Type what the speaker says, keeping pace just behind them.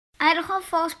Idaho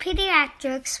Falls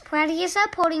Pediatrics, proudly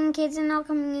supporting kids in our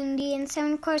community, and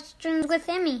 7 questions with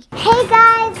Emmy. Hey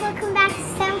guys, welcome back to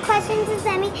 7 Questions with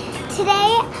Emmy.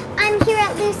 Today, I'm here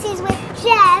at Lucy's with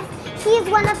Geoff. He's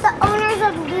one of the owners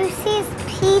of Lucy's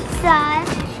Pizza.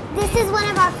 This is one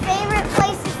of our favorite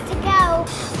places to go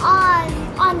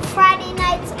on Friday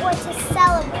nights or to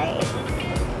celebrate.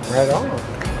 Right on.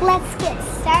 Let's get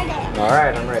started. All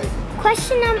right, I'm ready.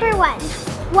 Question number 1.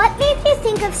 What made you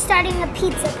think of starting a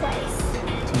pizza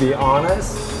place? To be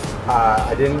honest,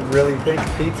 I didn't really think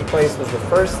pizza place was the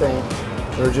first thing.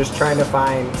 We were just trying to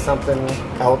find something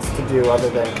else to do other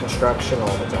than construction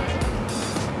all the time.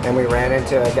 And we ran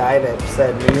into a guy that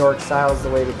said New York style is the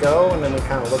way to go, and then we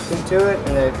kind of looked into it,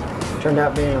 and it turned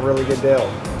out being a really good deal.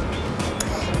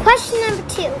 Question number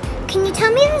 2. Can you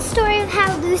tell me the story of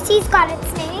how Lucy's got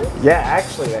its name? Yeah,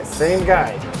 actually, that same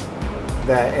guy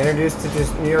that introduced to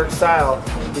just New York style,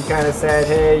 he kind of said,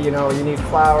 hey, you know, you need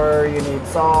flour, you need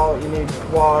salt, you need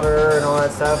water, and all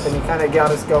that stuff, and he kind of got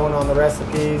us going on the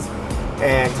recipes.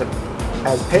 And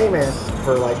as payment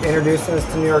for like introducing us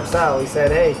to New York style, he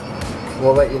said, hey,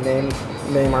 we'll let you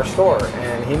name our store.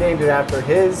 And he named it after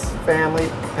his family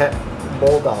pet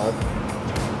bulldog,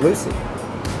 Lucy.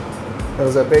 It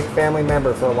was a big family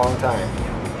member for a long time.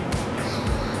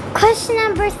 Question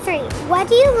number 3. What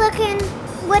do you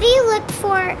look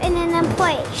for in an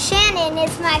employee? Shannon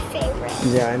is my favorite.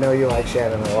 Yeah, I know you like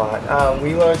Shannon a lot.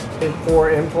 We look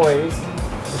for employees,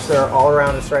 which they're all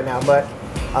around us right now. But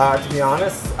to be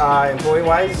honest,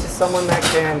 employee-wise, just someone that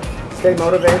can stay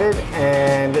motivated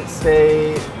and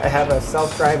have a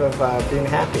self-drive of being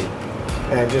happy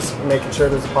and just making sure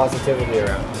there's a positivity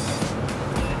around.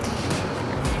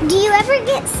 Do you ever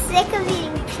get sick of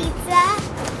eating pizza?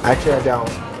 Actually, I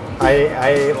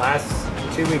don't. Last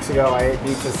 2 weeks ago, I ate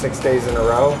pizza 6 days in a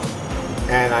row,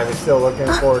 and I was still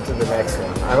looking forward to the next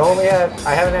one.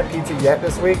 I haven't had pizza yet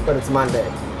this week, but it's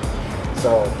Monday,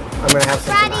 so I'm gonna have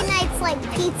some Friday tonight. night's like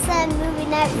pizza and movie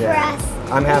night for Yeah. us.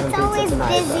 I'm having it's pizza always tonight,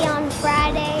 busy though. on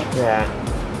Friday. Yeah.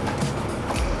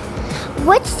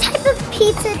 Which type of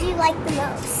pizza do you like the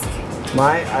most?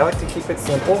 I like to keep it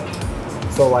simple,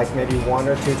 so like maybe 1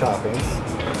 or 2 toppings.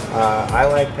 I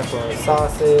like pepperoni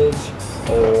sausage,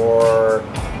 or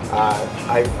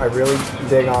I really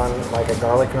dig on like a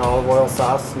garlic and olive oil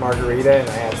sauce margarita, and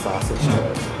I add sausage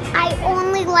to it. I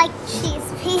only like cheese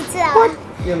pizza. What?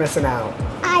 You're missing out.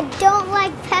 I don't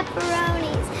like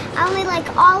pepperonis. I only like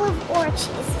olive or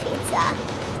cheese pizza.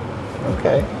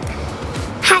 Okay.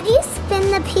 How do you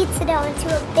spin the pizza dough into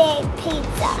a big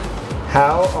pizza?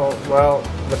 How? Oh, well,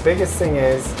 the biggest thing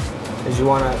is you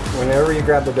want to, whenever you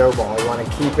grab the dough ball, you want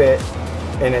to keep it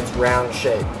in its round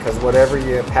shape, because whatever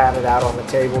you pat it out on the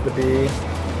table to be,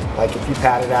 like if you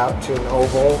pat it out to an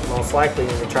oval, most likely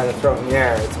when you try to throw it in the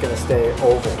air, it's going to stay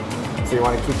oval. So you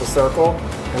want to keep a circle,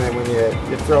 and then when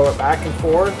you throw it back and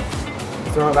forth,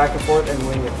 and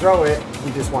when you throw it,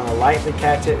 you just want to lightly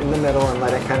catch it in the middle and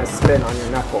let it kind of spin on your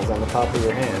knuckles on the top of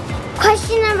your hand.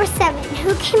 Question number 7.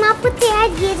 Who came up with the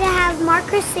idea to have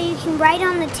markers so you can write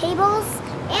on the tables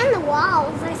and the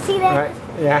walls? I see that. Right,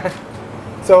 yeah.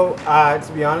 So,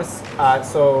 to be honest,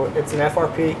 so it's an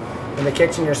FRP. In the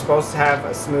kitchen, you're supposed to have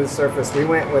a smooth surface. We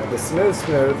went with the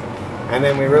smooth, and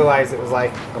then we realized it was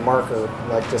like a marker,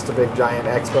 like just a big giant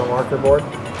Expo marker board.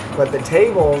 But the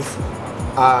tables,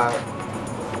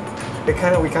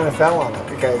 we kind of fell on it,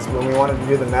 because when we wanted to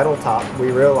do the metal top, we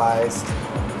realized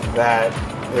that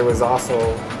it was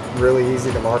also really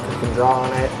easy to mark and draw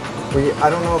on it. I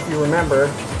don't know if you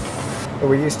remember, but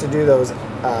we used to do those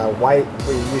white.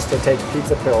 We used to take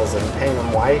pizza pills and paint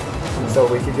them white, so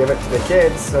we could give it to the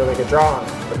kids so they could draw on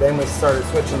it. But then we started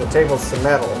switching the tables to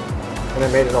metal, and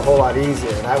it made it a whole lot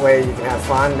easier. That way you can have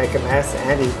fun, make a mess,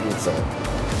 and eat pizza.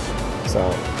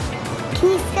 So. Can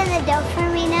you spin the dough for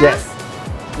me now? Yes.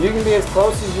 You can be as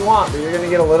close as you want, but you're going to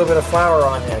get a little bit of flour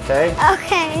on you, okay?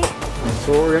 Okay.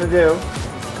 So what we're going to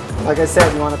do, like I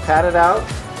said, you want to pat it out.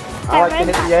 I like to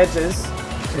hit the edges.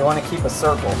 You want to keep a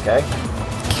circle, okay?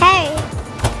 Okay.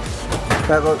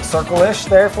 That looks circle-ish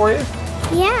there for you?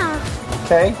 Yeah.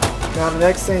 Okay. Now the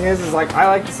next thing is like, I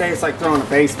like to say it's like throwing a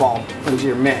baseball into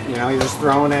your mitt. You know, you're just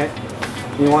throwing it.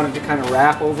 You want it to kind of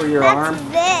wrap over your arm.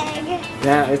 That's big.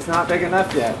 Yeah, it's not big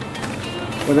enough yet.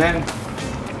 But then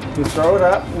you throw it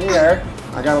up in the air.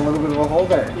 I got a little bit of a hole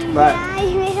there. But yeah,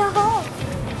 you made a hole.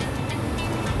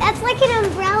 That's like an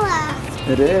umbrella.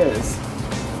 it is.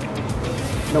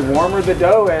 The warmer the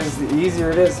dough is, the easier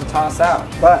it is to toss out.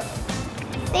 But I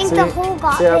think the hole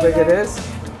got see how big bigger. it is?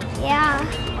 Yeah.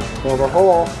 Well, the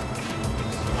hole.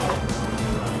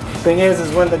 Thing is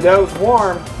when the dough's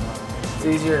warm, it's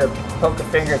easier to poke a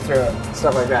finger through it,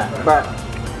 stuff like that. But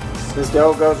this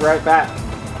dough goes right back.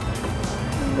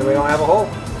 And we don't have a hole.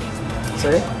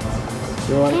 See?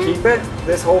 You want to keep it?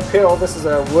 This whole pill, this is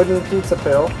a wooden pizza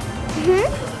pill.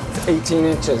 It's 18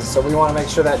 inches, so we want to make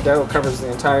sure that dough covers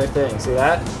the entire thing. See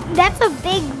that? That's a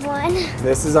big one.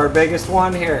 This is our biggest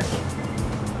one here.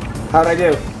 How'd I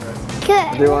do?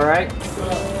 Good. Do all right?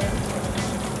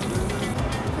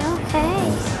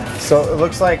 Okay. So it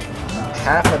looks like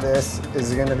half of this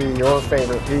is going to be your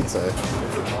favorite pizza.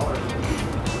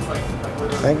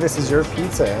 I think this is your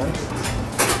pizza, Ann.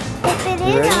 If it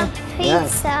You is ready? a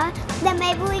pizza, then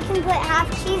maybe we can put half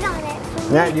cheese on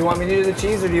it. Yeah, do you want me to do the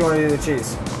cheese or do you want to do the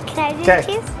cheese? Can I do Okay. the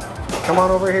cheese? Come on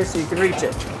over here so you can reach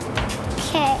it.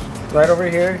 Okay. Right over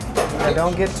here. Now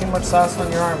don't get too much sauce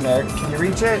on your arm there. Can you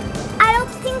reach it? I don't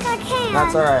think I can.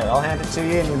 That's all right. I'll hand it to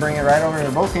you and you bring it right over here.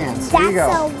 Both hands. Here you go.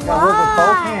 That's a You gotta hold with both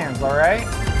lot. hands, all right?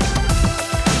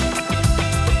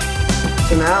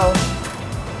 So now,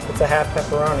 it's a half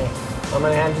pepperoni. I'm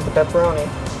going to hand you the pepperoni.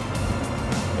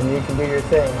 And you can do your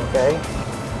thing, okay?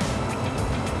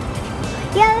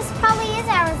 Yeah, this probably is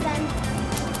ours then.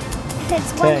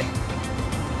 It's Okay.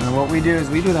 And what we do is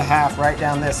we do the half right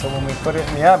down this, so when we put it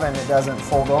in the oven, it doesn't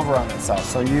fold over on itself.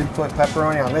 So you put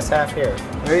pepperoni on this half here.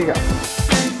 There you go.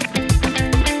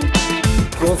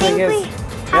 Cool thing is,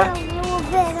 a little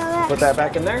bit of that. put that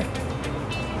back in there.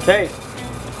 Okay.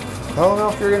 I don't know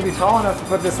if you're going to be tall enough to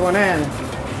put this one in.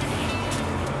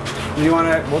 You want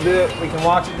to, we'll do it, we can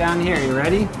watch it down here. You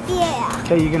ready? Yeah.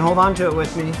 Okay, you can hold on to it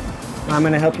with me. I'm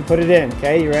going to help you put it in.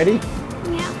 Okay, you ready?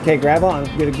 Yeah. Okay, grab on.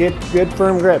 Get a good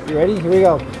firm grip. You ready? Here we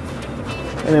go.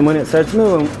 And then when it starts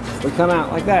moving, we come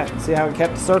out like that. See how it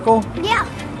kept the circle? Yeah.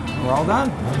 We're all done.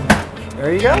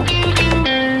 There you go.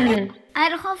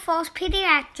 Idaho Falls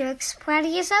Pediatrics,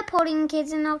 proudly supporting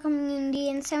kids in our community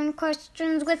and 7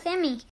 questions with Emmy.